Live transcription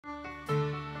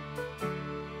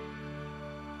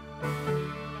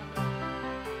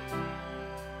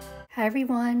Hi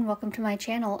everyone, welcome to my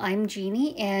channel. I'm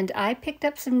Jeannie and I picked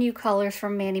up some new colors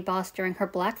from ManiBoss during her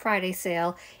Black Friday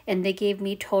sale and they gave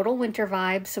me total winter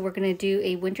vibes, so we're going to do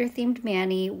a winter themed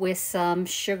mani with some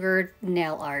sugared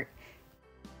nail art.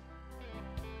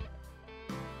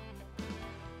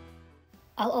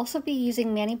 I'll also be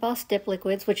using ManiBoss dip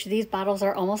liquids, which these bottles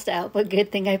are almost out, but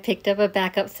good thing I picked up a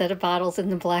backup set of bottles in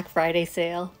the Black Friday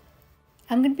sale.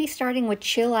 I'm going to be starting with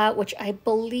Chill Out, which I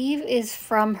believe is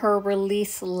from her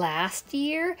release last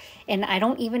year, and I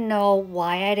don't even know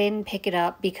why I didn't pick it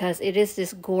up because it is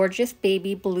this gorgeous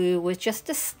baby blue with just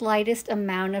the slightest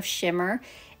amount of shimmer,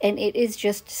 and it is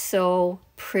just so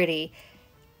pretty.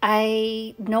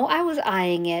 I know I was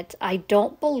eyeing it. I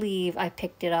don't believe I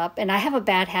picked it up, and I have a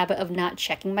bad habit of not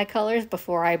checking my colors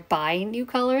before I buy new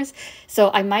colors,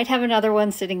 so I might have another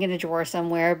one sitting in a drawer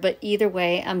somewhere, but either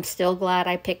way, I'm still glad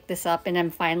I picked this up and I'm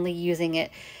finally using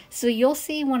it. So you'll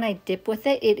see when I dip with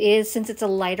it, it is, since it's a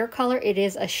lighter color, it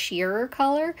is a sheerer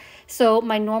color. So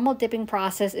my normal dipping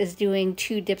process is doing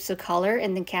 2 dips of color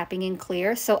and then capping in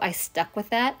clear, so I stuck with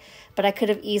that. But I could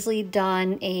have easily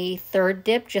done a 3rd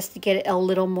dip just to get it a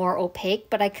little more opaque,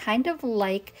 but I kind of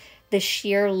like the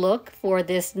sheer look for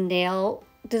this nail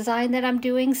design that I'm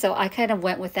doing, so I kind of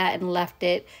went with that and left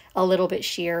it a little bit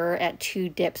sheerer at 2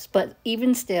 dips, but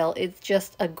even still, it's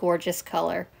just a gorgeous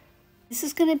color. This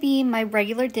is going to be my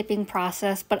regular dipping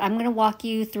process, but I'm going to walk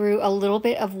you through a little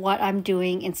bit of what I'm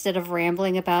doing instead of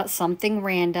rambling about something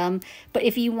random. But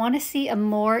if you want to see a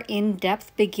more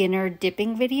in-depth beginner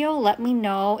dipping video, let me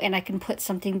know and I can put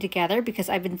something together because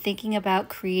I've been thinking about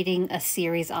creating a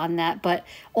series on that, but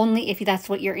only if that's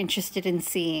what you're interested in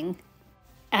seeing.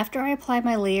 After I apply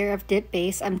my layer of dip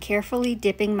base, I'm carefully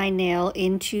dipping my nail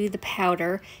into the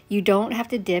powder. You don't have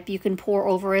to dip, you can pour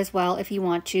over as well if you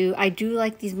want to. I do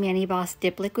like these ManiBoss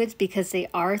dip liquids because they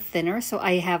are thinner, so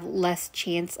I have less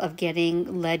chance of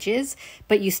getting ledges,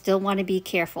 but you still want to be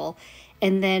careful.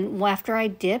 And then after I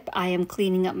dip, I am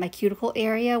cleaning up my cuticle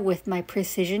area with my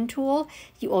precision tool.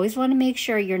 You always want to make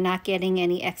sure you're not getting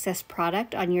any excess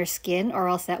product on your skin or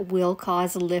else that will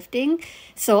cause lifting.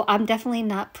 So I'm definitely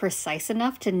not precise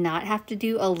enough to not have to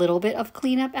do a little bit of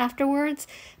cleanup afterwards,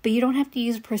 but you don't have to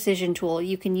use a precision tool.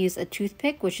 You can use a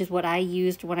toothpick, which is what I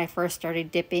used when I first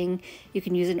started dipping. You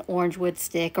can use an orange wood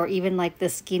stick or even like the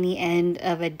skinny end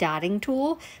of a dotting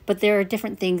tool, but there are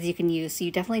different things you can use, so you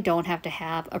definitely don't have to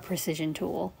have a precision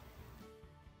tool.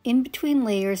 In between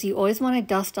layers, you always want to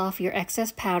dust off your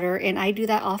excess powder, and I do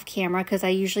that off camera because I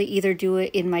usually either do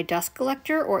it in my dust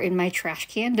collector or in my trash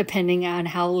can, depending on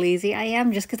how lazy I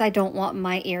am, just because I don't want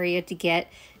my area to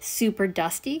get super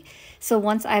dusty. So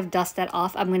once I've dusted that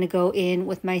off, I'm going to go in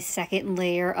with my 2nd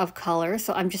layer of color.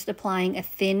 So I'm just applying a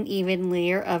thin, even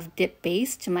layer of dip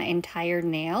base to my entire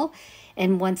nail.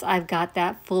 And once I've got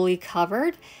that fully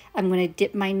covered, I'm going to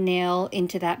dip my nail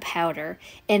into that powder.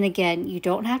 And again, you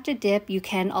don't have to dip. You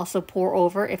can also pour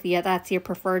over if that's your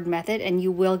preferred method, and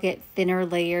you will get thinner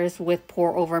layers with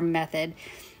pour over method.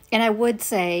 And I would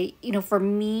say, you know, for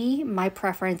me, my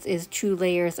preference is 2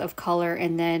 layers of color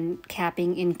and then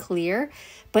capping in clear.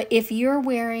 But if you're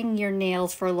wearing your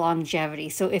nails for longevity,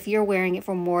 so if you're wearing it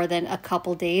for more than a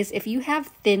couple days, if you have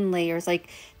thin layers, like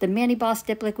the ManiBoss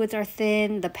dip liquids are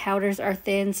thin, the powders are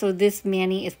thin, so this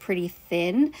mani is pretty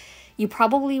thin, you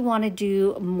probably want to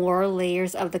do more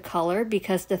layers of the color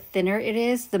because the thinner it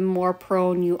is, the more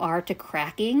prone you are to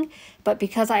cracking. But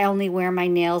because I only wear my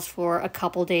nails for a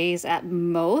couple days at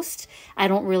most, I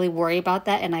don't really worry about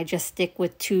that and I just stick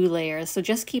with 2 layers. So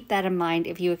just keep that in mind.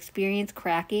 If you experience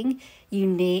cracking, you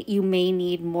may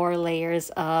need more layers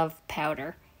of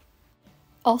powder.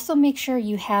 Also make sure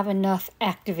you have enough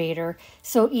activator.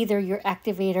 So either your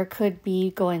activator could be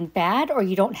going bad or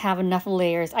you don't have enough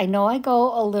layers. I know I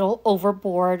go a little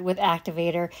overboard with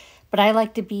activator, but I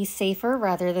like to be safer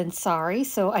rather than sorry.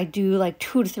 So I do like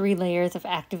 2 to 3 layers of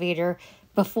activator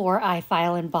before I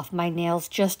file and buff my nails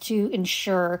just to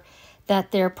ensure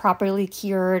that they're properly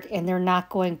cured and they're not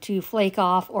going to flake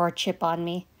off or chip on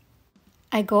me.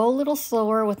 I go a little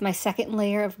slower with my 2nd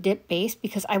layer of dip base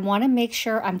because I want to make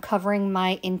sure I'm covering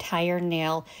my entire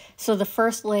nail. So the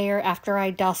 1st layer, after I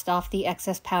dust off the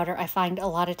excess powder, I find a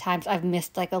lot of times I've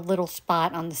missed like a little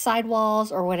spot on the sidewalls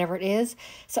or whatever it is.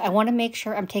 So I want to make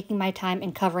sure I'm taking my time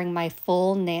and covering my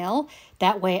full nail.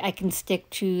 That way I can stick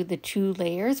to the 2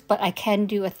 layers, but I can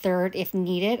do a 3rd if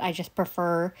needed. I just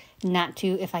prefer not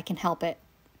to if I can help it.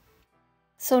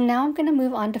 So now I'm going to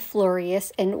move on to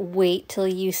Flurry-ous and wait till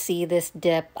you see this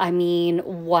dip. I mean,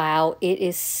 wow, it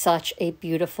is such a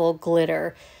beautiful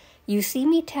glitter. You see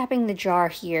me tapping the jar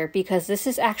here because this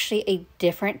is actually a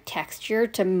different texture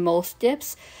to most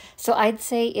dips. So I'd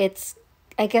say it's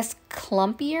I guess,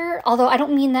 clumpier, although I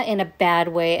don't mean that in a bad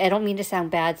way. I don't mean to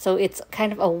sound bad. So it's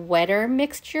kind of a wetter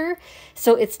mixture.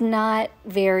 So it's not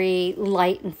very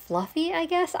light and fluffy, I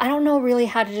guess. I don't know really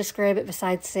how to describe it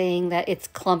besides saying that it's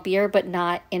clumpier, but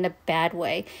not in a bad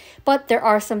way. But there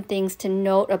are some things to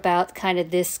note about kind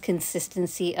of this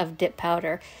consistency of dip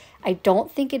powder. I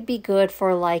don't think it'd be good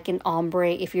for like an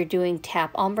ombre if you're doing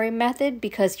tap ombre method,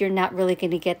 because you're not really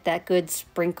going to get that good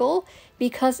sprinkle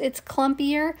because it's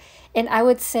clumpier. And I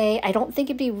would say I don't think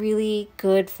it'd be really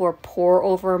good for pour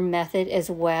over method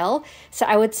as well. So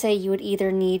I would say you would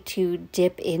either need to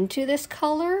dip into this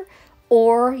color,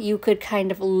 or you could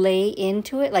kind of lay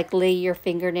into it, like lay your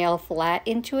fingernail flat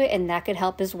into it, and that could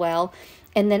help as well.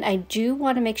 And then I do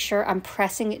want to make sure I'm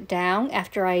pressing it down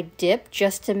after I dip,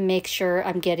 just to make sure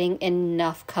I'm getting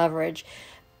enough coverage.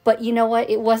 But you know what?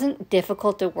 It wasn't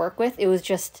difficult to work with. It was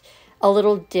just a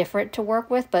little different to work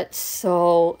with, but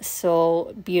so,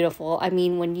 so beautiful. I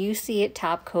mean, when you see it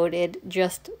top coated,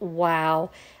 just wow.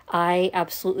 I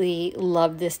absolutely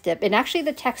love this dip. And actually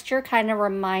the texture kind of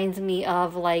reminds me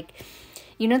of like,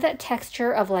 you know, that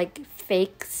texture of like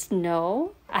fake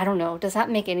snow? I don't know. Does that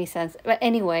make any sense? But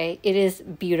anyway, it is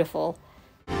beautiful.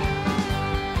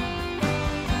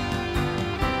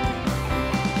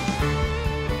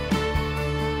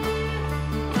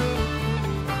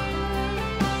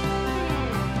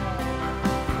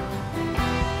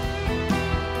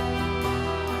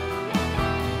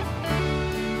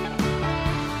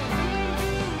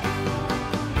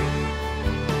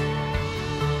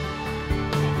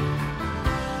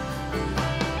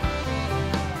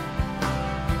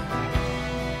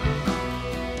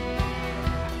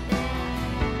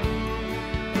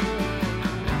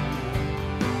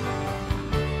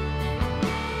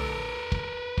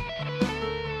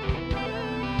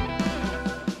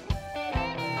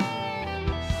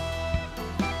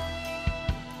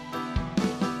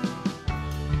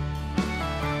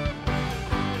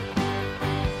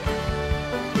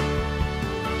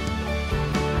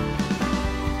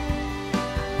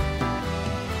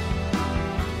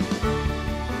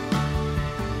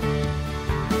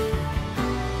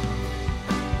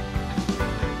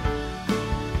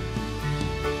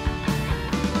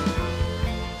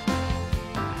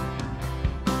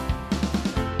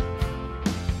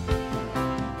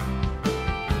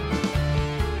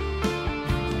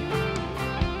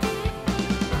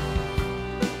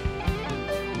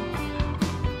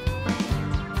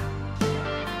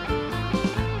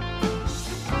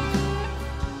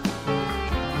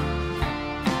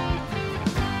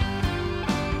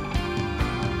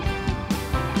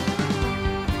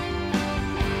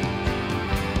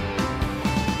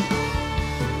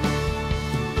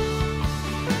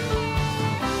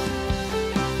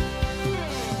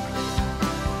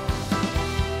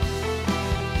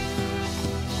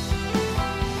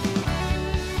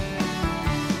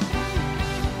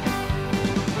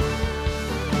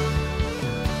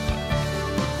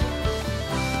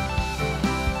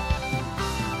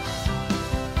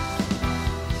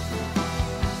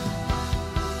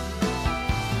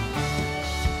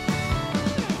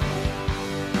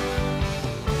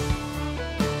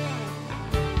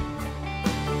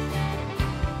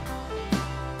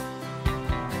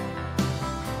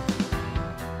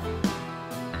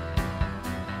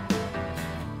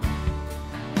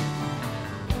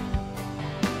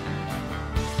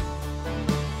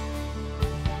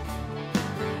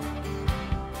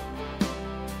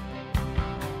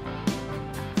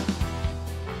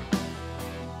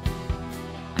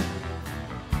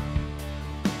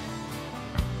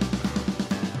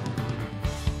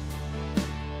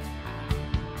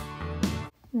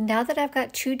 Now that I've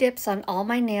got 2 dips on all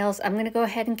my nails, I'm going to go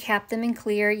ahead and cap them in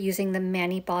clear using the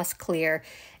ManiBoss Clear.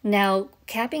 Now,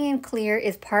 capping in clear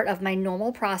is part of my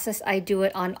normal process. I do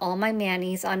it on all my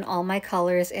manis, on all my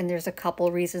colors, and there's a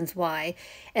couple reasons why.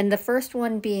 And the first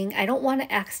one being, I don't want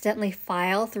to accidentally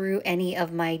file through any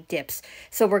of my dips.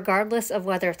 So regardless of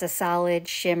whether it's a solid,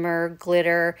 shimmer,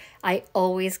 glitter, I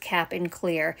always cap in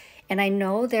clear. And I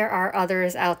know there are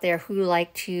others out there who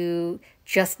like to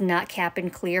just not cap in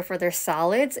clear for their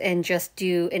solids and just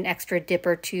do an extra dip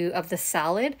or 2 of the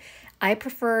solid. I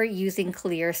prefer using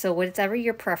clear, so whatever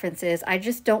your preference is, I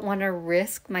just don't want to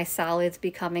risk my solids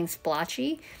becoming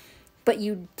splotchy. But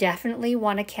you definitely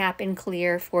want to cap in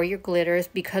clear for your glitters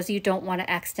because you don't want to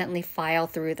accidentally file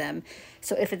through them.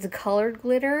 So if it's a colored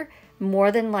glitter,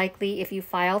 more than likely if you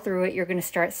file through it, you're going to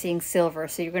start seeing silver.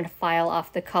 So you're going to file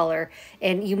off the color.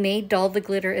 And you may dull the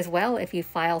glitter as well if you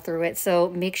file through it. So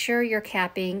make sure you're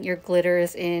capping your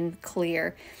glitters in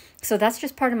clear. So that's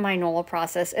just part of my normal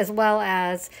process, as well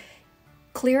as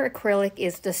Clear acrylic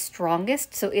is the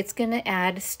strongest, so it's going to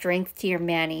add strength to your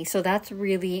mani. So that's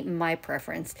really my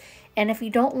preference. And if you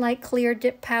don't like clear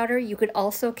dip powder, you could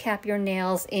also cap your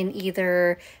nails in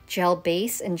either gel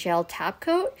base and gel top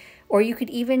coat, or you could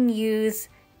even use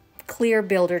clear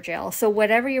builder gel. So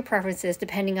whatever your preference is,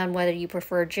 depending on whether you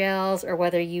prefer gels or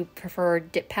whether you prefer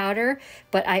dip powder,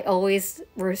 but I always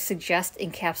suggest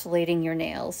encapsulating your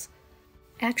nails.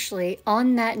 Actually,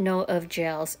 on that note of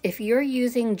gels, if you're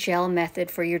using gel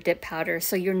method for your dip powder,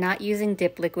 so you're not using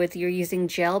dip liquids, you're using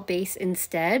gel base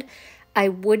instead, I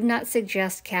would not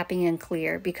suggest capping in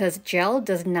clear because gel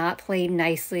does not play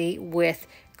nicely with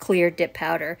clear dip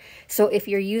powder. So if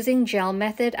you're using gel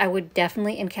method, I would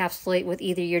definitely encapsulate with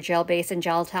either your gel base and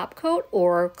gel top coat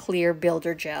or clear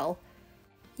builder gel.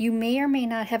 You may or may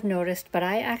not have noticed, but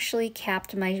I actually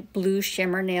capped my blue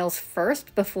shimmer nails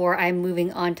first before I'm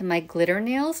moving on to my glitter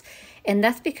nails. And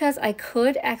that's because I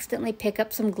could accidentally pick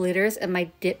up some glitters in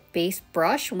my dip base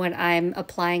brush when I'm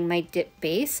applying my dip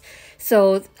base.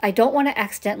 So I don't want to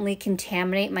accidentally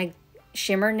contaminate my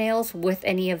shimmer nails with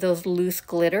any of those loose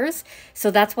glitters.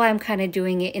 So that's why I'm kind of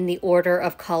doing it in the order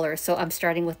of color. So I'm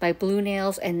starting with my blue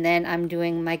nails and then I'm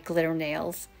doing my glitter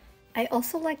nails. I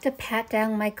also like to pat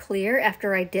down my clear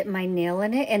after I dip my nail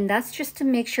in it, and that's just to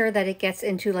make sure that it gets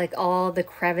into like all the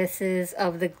crevices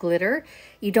of the glitter.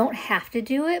 You don't have to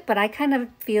do it, but I kind of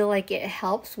feel like it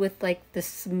helps with like the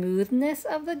smoothness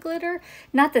of the glitter.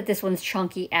 Not that this one's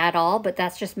chunky at all, but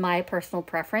that's just my personal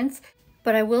preference.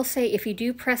 But I will say if you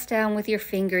do press down with your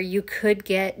finger, you could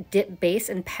get dip base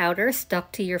and powder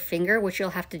stuck to your finger, which you'll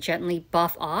have to gently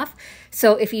buff off.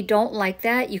 So if you don't like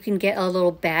that, you can get a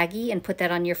little baggie and put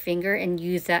that on your finger and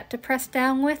use that to press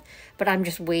down with, but I'm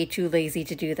just way too lazy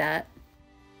to do that.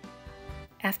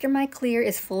 After my clear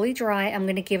is fully dry, I'm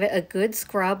going to give it a good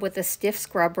scrub with a stiff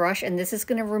scrub brush, and this is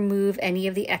going to remove any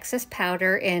of the excess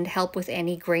powder and help with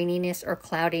any graininess or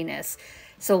cloudiness.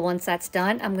 So once that's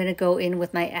done, I'm going to go in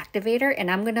with my activator and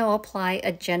I'm going to apply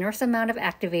a generous amount of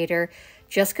activator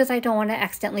just because I don't want to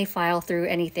accidentally file through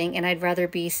anything, and I'd rather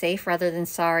be safe rather than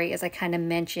sorry, as I kind of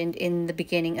mentioned in the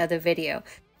beginning of the video.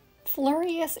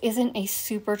 Flurry-ous isn't a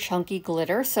super chunky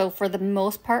glitter, so for the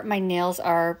most part my nails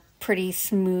are pretty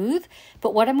smooth,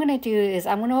 but what I'm going to do is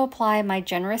I'm going to apply my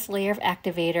generous layer of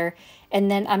activator,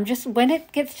 and then I'm just, when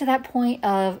it gets to that point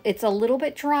of it's a little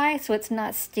bit dry, so it's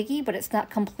not sticky but it's not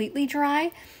completely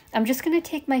dry, I'm just going to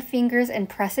take my fingers and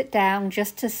press it down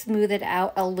just to smooth it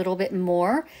out a little bit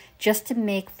more, just to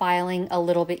make filing a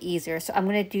little bit easier. So I'm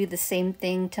going to do the same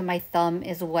thing to my thumb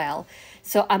as well.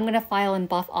 So I'm going to file and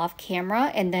buff off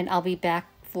camera, and then I'll be back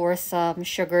for some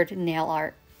sugared nail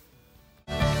art.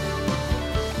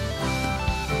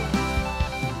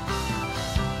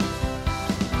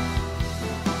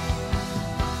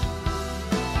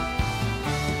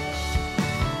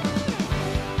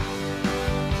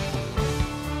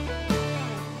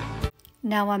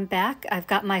 Now I'm back. I've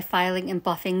got my filing and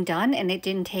buffing done, and it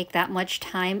didn't take that much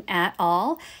time at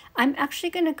all. I'm actually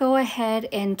going to go ahead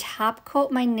and top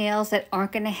coat my nails that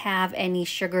aren't going to have any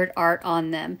sugared art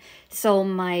on them. So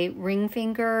my ring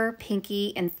finger,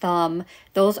 pinky, and thumb,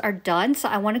 those are done. So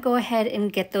I want to go ahead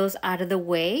and get those out of the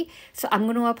way. So I'm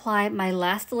going to apply my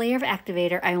last layer of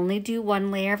activator. I only do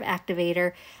one layer of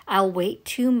activator. I'll wait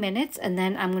 2 minutes, and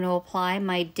then I'm going to apply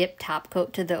my dip top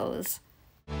coat to those.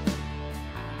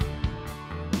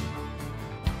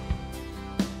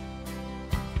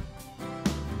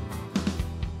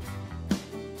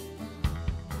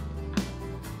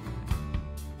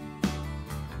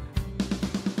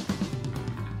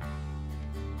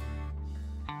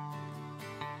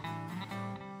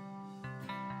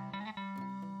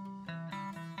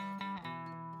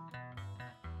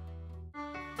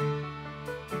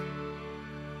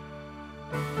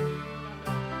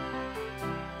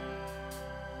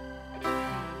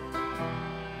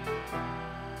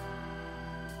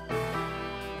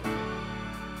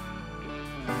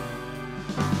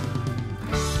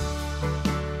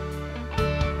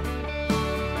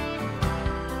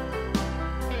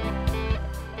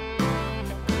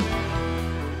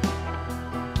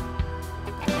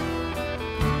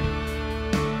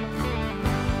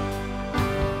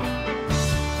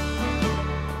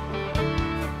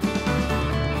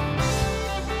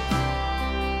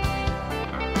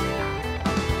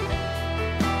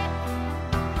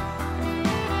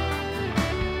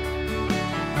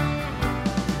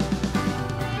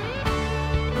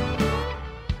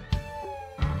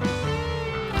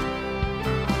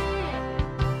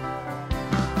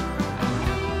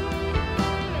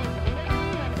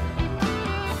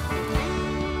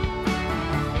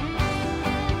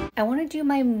 I want to do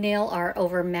my nail art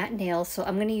over matte nails, so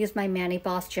I'm going to use my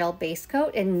ManiBoss gel base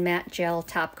coat and matte gel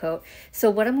top coat. So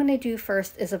what I'm going to do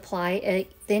first is apply a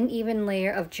thin even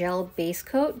layer of gel base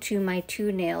coat to my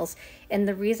two nails. And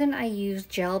the reason I use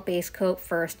gel base coat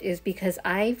first is because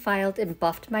I filed and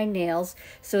buffed my nails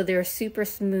so they're super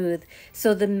smooth.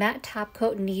 So the matte top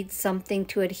coat needs something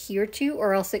to adhere to,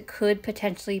 or else it could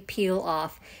potentially peel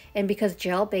off. And because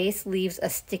gel base leaves a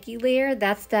sticky layer,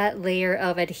 that's that layer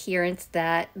of adherence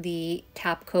that the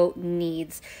top coat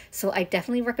needs. So I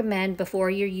definitely recommend before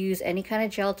you use any kind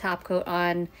of gel top coat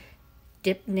on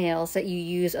dipped nails that you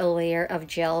use a layer of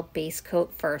gel base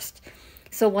coat first.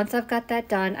 So once I've got that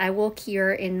done, I will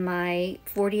cure in my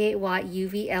 48 watt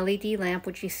UV LED lamp,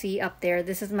 which you see up there.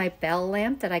 This is my Bell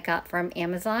lamp that I got from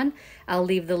Amazon. I'll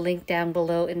leave the link down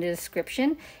below in the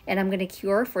description, and I'm going to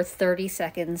cure for 30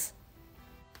 seconds.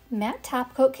 Matte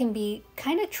top coat can be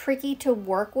kind of tricky to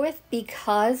work with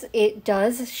because it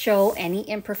does show any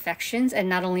imperfections, and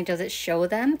not only does it show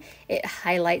them, it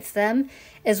highlights them,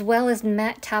 as well as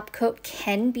matte top coat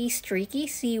can be streaky,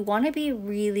 so you want to be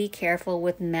really careful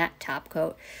with matte top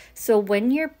coat. So when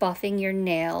you're buffing your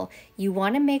nail, you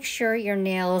want to make sure your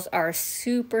nails are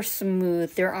super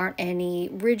smooth. There aren't any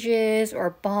ridges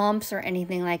or bumps or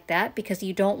anything like that, because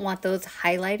you don't want those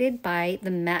highlighted by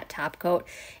the matte top coat.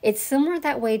 It's similar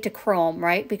that way to chrome,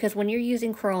 right? Because when you're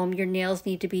using chrome, your nails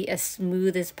need to be as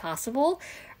smooth as possible,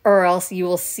 or else you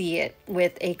will see it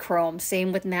with a chrome.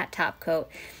 Same with matte top coat.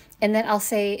 And then I'll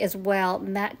say as well,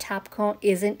 matte top coat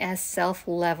isn't as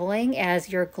self-leveling as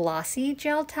your glossy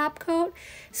gel top coat.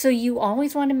 So you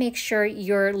always want to make sure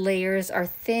your layers are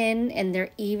thin and they're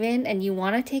even, and you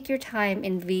want to take your time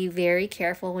and be very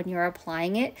careful when you're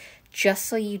applying it, just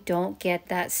so you don't get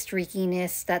that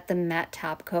streakiness that the matte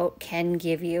top coat can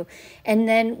give you. And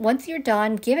then once you're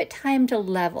done, give it time to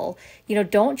level. You know,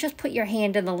 don't just put your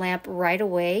hand in the lamp right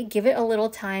away. Give it a little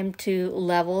time to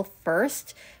level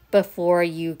first before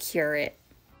you cure it.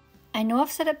 I know I've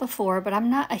said it before, but I'm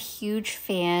not a huge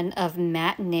fan of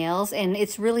matte nails, and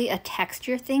it's really a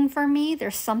texture thing for me.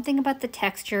 There's something about the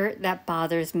texture that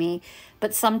bothers me,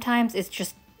 but sometimes it's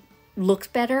just looks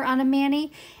better on a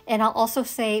mani. And I'll also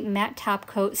say matte top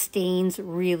coat stains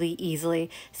really easily.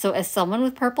 So as someone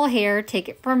with purple hair, take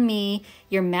it from me,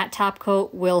 your matte top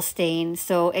coat will stain.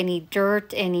 So any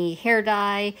dirt, any hair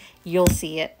dye, you'll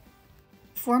see it.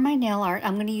 For my nail art,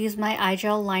 I'm going to use my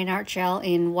iGel line art gel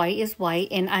in White is White,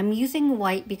 and I'm using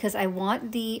white because I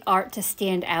want the art to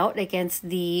stand out against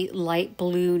the light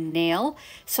blue nail.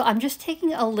 So I'm just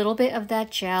taking a little bit of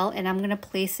that gel and I'm going to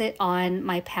place it on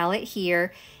my palette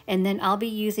here, and then I'll be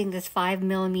using this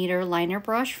 5mm liner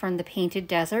brush from the Painted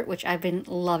Desert, which I've been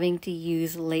loving to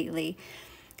use lately.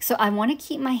 So I want to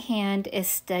keep my hand as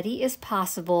steady as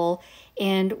possible,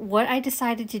 and what I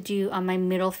decided to do on my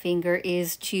middle finger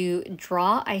is to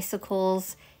draw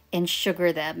icicles and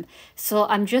sugar them. So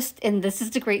I'm just, and this is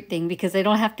the great thing because they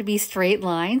don't have to be straight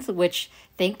lines, which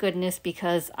thank goodness,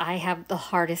 because I have the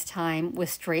hardest time with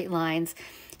straight lines.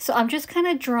 So I'm just kind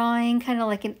of drawing kind of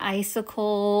like an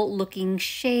icicle looking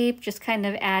shape, just kind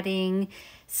of adding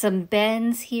some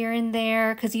bends here and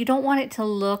there because you don't want it to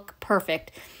look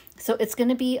perfect. So it's going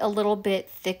to be a little bit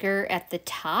thicker at the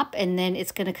top, and then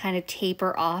it's going to kind of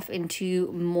taper off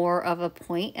into more of a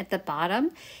point at the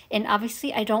bottom. And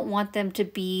obviously I don't want them to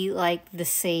be like the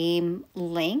same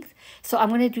length. So I'm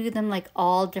going to do them like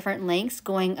all different lengths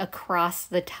going across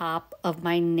the top of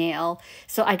my nail.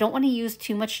 So I don't want to use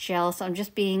too much gel, so I'm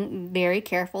just being very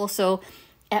careful. So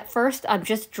at first, I'm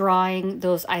just drawing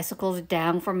those icicles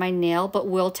down from my nail, but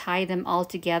we'll tie them all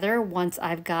together once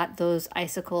I've got those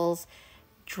icicles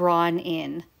drawn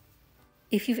in.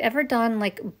 If you've ever done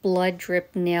like blood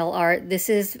drip nail art, this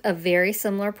is a very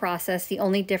similar process. The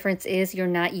only difference is you're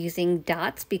not using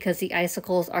dots because the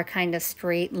icicles are kind of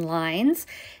straight lines,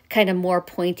 kind of more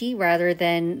pointy rather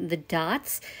than the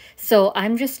dots. So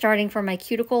I'm just starting from my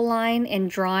cuticle line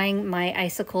and drawing my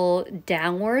icicle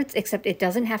downwards, except it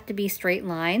doesn't have to be straight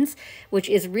lines, which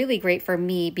is really great for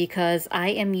me because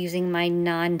I am using my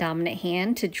non-dominant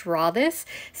hand to draw this.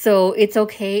 So it's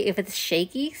okay if it's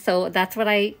shaky. So that's what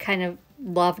I kind of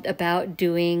loved about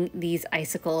doing these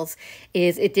icicles,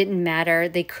 is it didn't matter.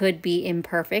 They could be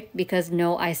imperfect because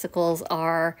no icicles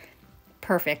are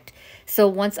perfect. So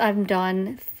once I'm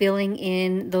done filling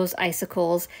in those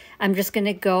icicles, I'm just going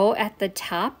to go at the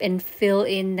top and fill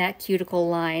in that cuticle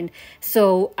line.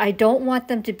 So I don't want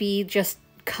them to be just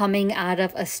coming out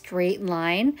of a straight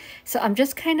line. So I'm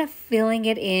just kind of filling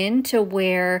it in to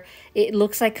where it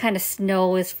looks like kind of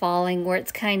snow is falling, where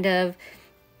it's kind of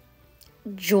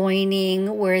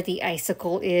joining where the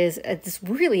icicle is. It's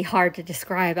really hard to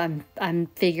describe. I'm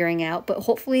figuring out, but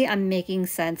hopefully I'm making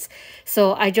sense.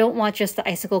 So I don't want just the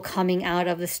icicle coming out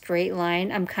of the straight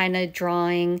line. I'm kind of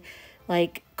drawing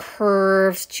like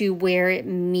curves to where it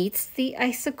meets the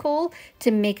icicle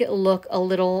to make it look a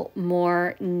little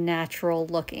more natural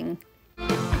looking.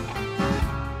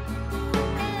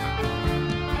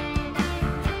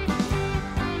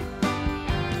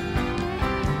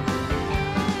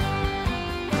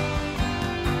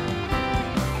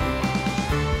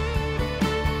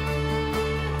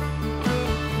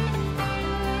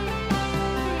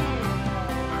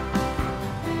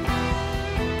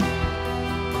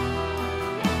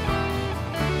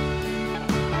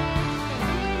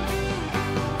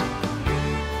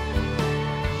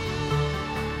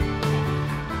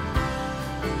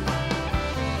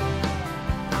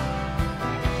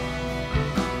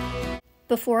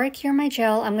 Before I cure my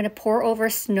gel, I'm going to pour over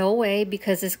Snow Away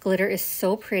because this glitter is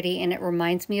so pretty and it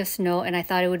reminds me of snow, and I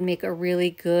thought it would make a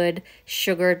really good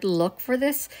sugared look for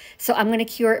this. So I'm going to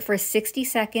cure it for 60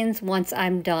 seconds once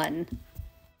I'm done.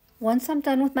 Once I'm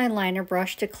done with my liner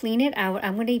brush, to clean it out,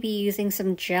 I'm going to be using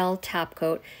some gel top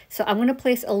coat. So I'm going to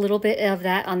place a little bit of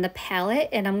that on the palette,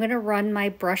 and I'm going to run my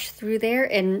brush through there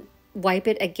and wipe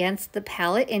it against the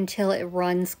palette until it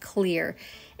runs clear.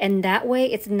 And that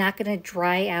way it's not going to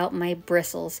dry out my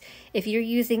bristles. If you're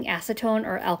using acetone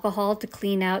or alcohol to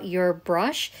clean out your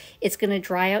brush, it's going to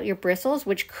dry out your bristles,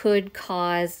 which could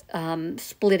cause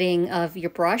splitting of your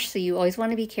brush. So you always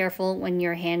want to be careful when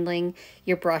you're handling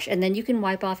your brush. And then you can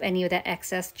wipe off any of that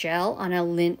excess gel on a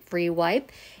lint-free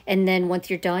wipe. And then once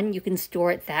you're done, you can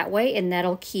store it that way, and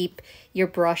that'll keep your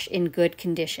brush in good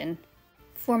condition.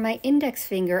 For my index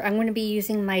finger, I'm going to be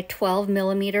using my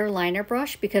 12mm liner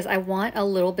brush because I want a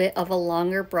little bit of a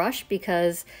longer brush,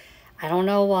 because I don't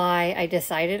know why I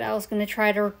decided I was going to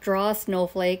try to draw a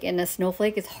snowflake, and a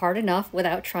snowflake is hard enough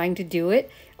without trying to do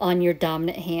it on your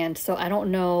dominant hand. So I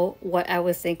don't know what I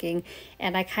was thinking,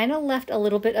 and I kind of left a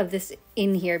little bit of this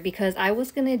in here because I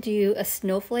was going to do a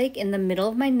snowflake in the middle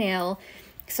of my nail.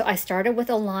 So I started with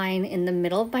a line in the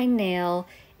middle of my nail,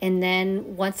 and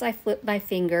then once I flipped my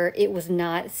finger, it was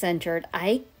not centered.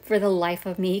 I, for the life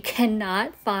of me,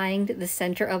 cannot find the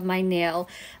center of my nail.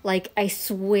 Like, I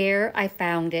swear I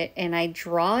found it, and I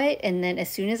draw it, and then as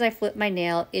soon as I flip my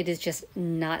nail, it is just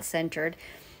not centered.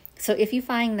 So if you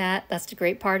find that, that's the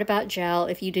great part about gel.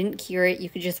 If you didn't cure it,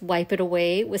 you could just wipe it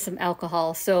away with some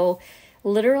alcohol. So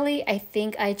literally, I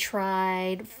think I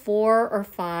tried 4 or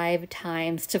 5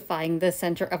 times to find the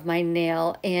center of my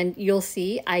nail, and you'll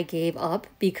see I gave up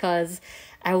because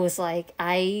I was like,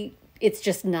 it's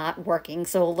just not working.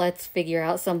 So let's figure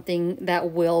out something that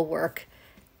will work.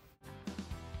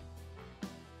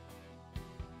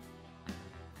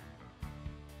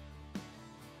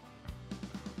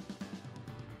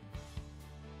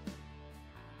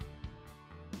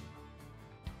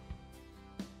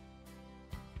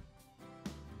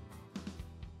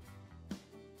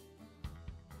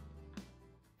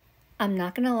 I'm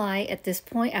not gonna lie, at this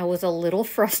point I was a little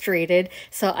frustrated,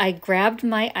 so I grabbed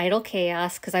my Idle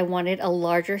Chaos because I wanted a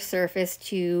larger surface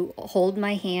to hold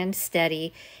my hand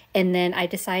steady, and then I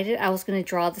decided I was gonna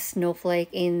draw the snowflake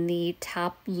in the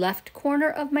top left corner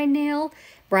of my nail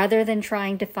rather than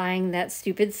trying to find that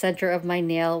stupid center of my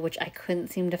nail, which I couldn't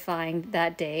seem to find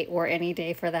that day, or any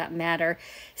day for that matter.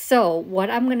 So what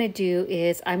I'm gonna do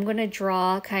is I'm gonna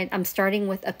draw I'm starting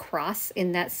with a cross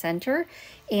in that center,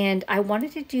 and I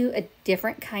wanted to do a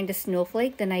different kind of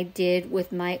snowflake than I did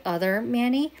with my other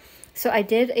mani. So I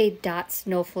did a dot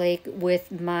snowflake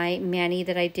with my mani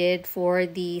that I did for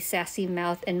the Sassy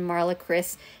Mouth and Marla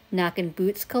Chris Knockin'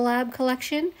 Boots collab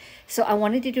collection. So I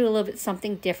wanted to do a little bit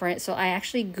something different. So I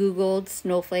actually Googled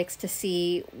snowflakes to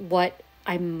see what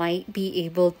I might be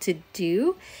able to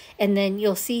do. And then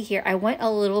you'll see here, I went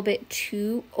a little bit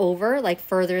too over, like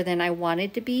further than I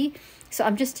wanted to be. So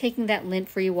I'm just taking that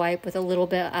lint-free wipe with a little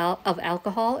bit of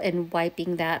alcohol and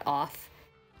wiping that off.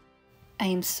 I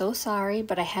am so sorry,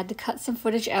 but I had to cut some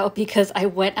footage out because I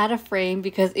went out of frame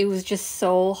because it was just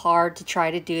so hard to try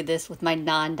to do this with my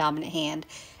non-dominant hand.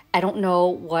 I don't know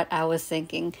what I was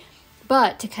thinking.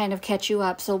 But to kind of catch you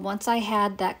up, so once I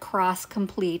had that cross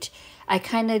complete, I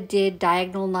kind of did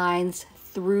diagonal lines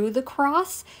through the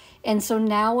cross. And so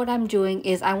now what I'm doing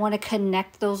is I want to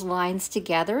connect those lines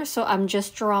together. So I'm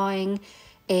just drawing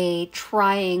a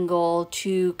triangle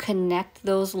to connect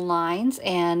those lines,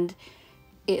 and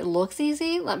it looks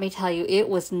easy. Let me tell you, it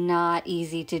was not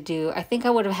easy to do. I think I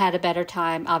would have had a better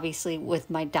time, obviously, with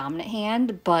my dominant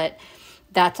hand, but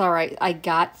That's all right. I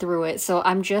got through it. So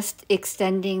I'm just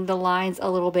extending the lines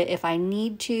a little bit if I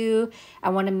need to. I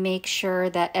want to make sure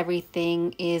that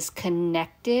everything is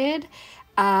connected.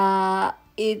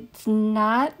 It's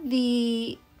not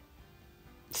the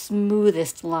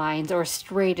smoothest lines or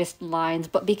straightest lines,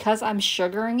 but because I'm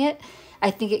sugaring it, I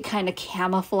think it kind of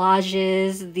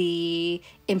camouflages the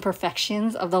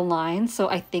imperfections of the lines, so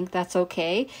I think that's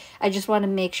okay. I just want to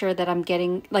make sure that I'm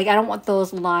getting, like, I don't want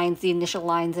those lines, the initial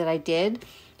lines that I did,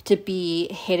 to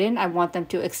be hidden. I want them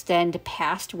to extend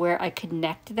past where I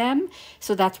connect them.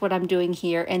 So that's what I'm doing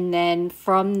here. And then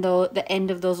from the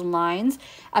end of those lines,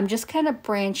 I'm just kind of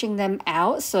branching them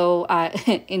out. So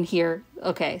in here,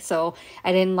 okay, so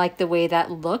I didn't like the way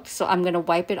that looked. So I'm going to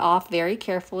wipe it off very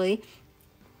carefully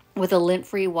with a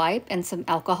lint-free wipe and some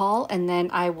alcohol, and then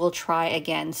I will try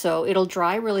again. So it'll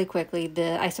dry really quickly.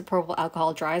 The isopropyl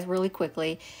alcohol dries really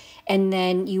quickly, and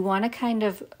then you want to kind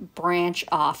of branch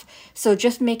off. So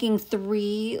just making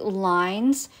 3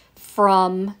 lines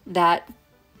from that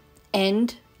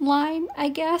end line, I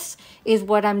guess, is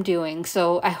what I'm doing.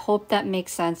 So I hope that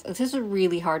makes sense. This is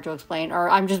really hard to explain, or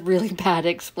I'm just really bad at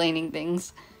explaining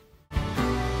things.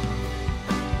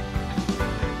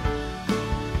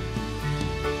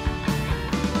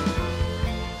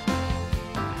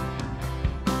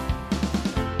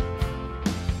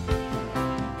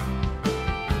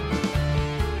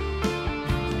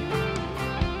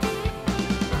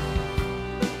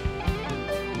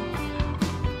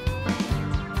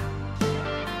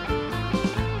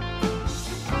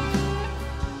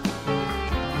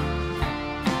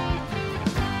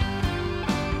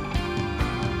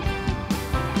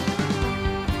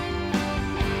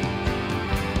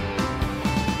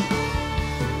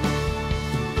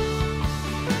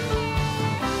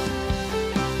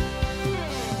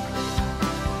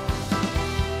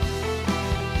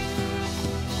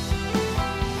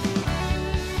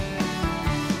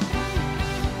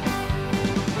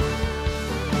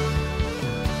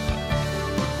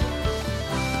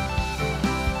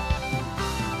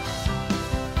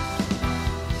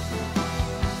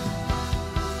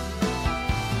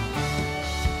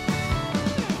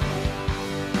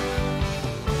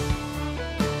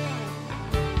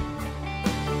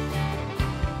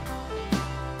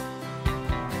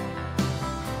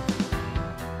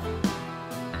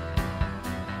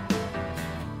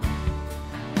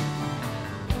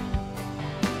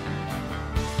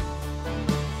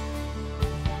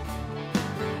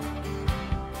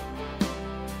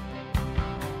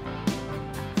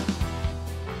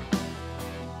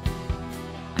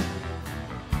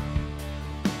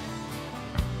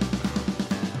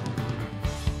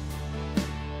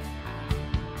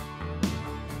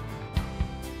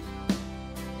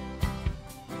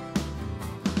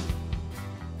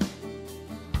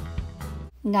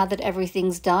 Now that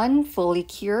everything's done, fully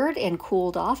cured and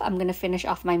cooled off, I'm going to finish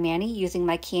off my mani using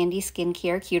my Candy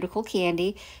Skincare Cuticle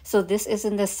Candy. So this is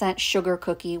in the scent Sugar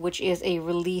Cookie, which is a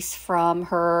release from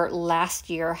her last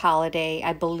year holiday,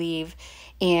 I believe.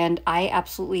 And I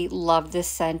absolutely love this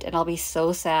scent, and I'll be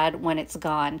so sad when it's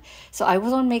gone. So I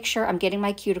want to make sure I'm getting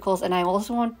my cuticles, and I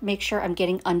also want to make sure I'm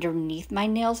getting underneath my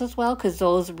nails as well, because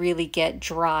those really get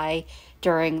dry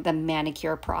during the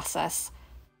manicure process.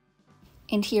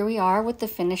 And here we are with the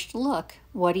finished look.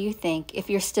 What do you think? If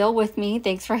you're still with me,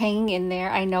 thanks for hanging in there.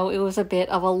 I know it was a bit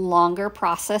of a longer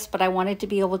process, but I wanted to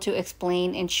be able to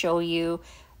explain and show you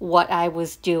what I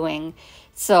was doing.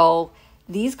 So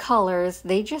these colors,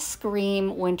 they just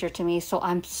scream winter to me, so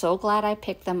I'm so glad I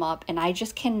picked them up, and I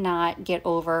just cannot get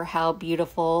over how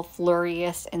beautiful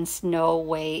Flurry-ous and Snow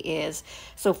Way is.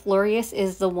 So Flurry-ous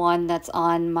is the one that's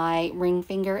on my ring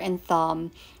finger and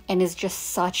thumb, and is just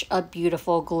such a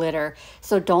beautiful glitter.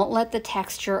 So don't let the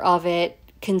texture of it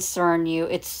concern you.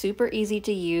 It's super easy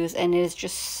to use, and it is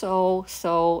just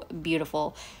so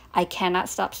beautiful. I cannot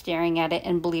stop staring at it,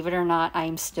 and believe it or not, I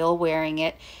am still wearing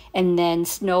it. And then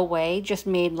Snow Way just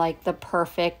made like the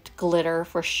perfect glitter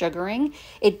for sugaring.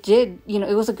 It did, you know,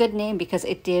 it was a good name because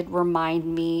it did remind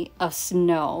me of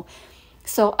snow.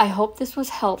 So I hope this was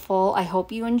helpful. I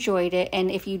hope you enjoyed it.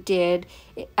 And if you did,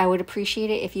 I would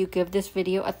appreciate it if you give this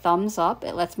video a thumbs up.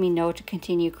 It lets me know to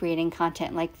continue creating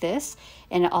content like this.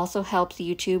 And it also helps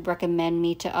YouTube recommend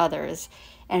me to others.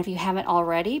 And if you haven't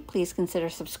already, please consider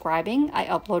subscribing. I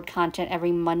upload content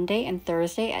every Monday and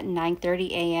Thursday at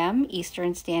 9:30 a.m.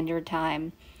 Eastern Standard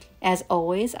Time. As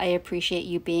always, I appreciate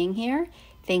you being here.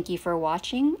 Thank you for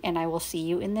watching, and I will see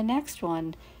you in the next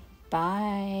one.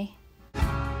 Bye.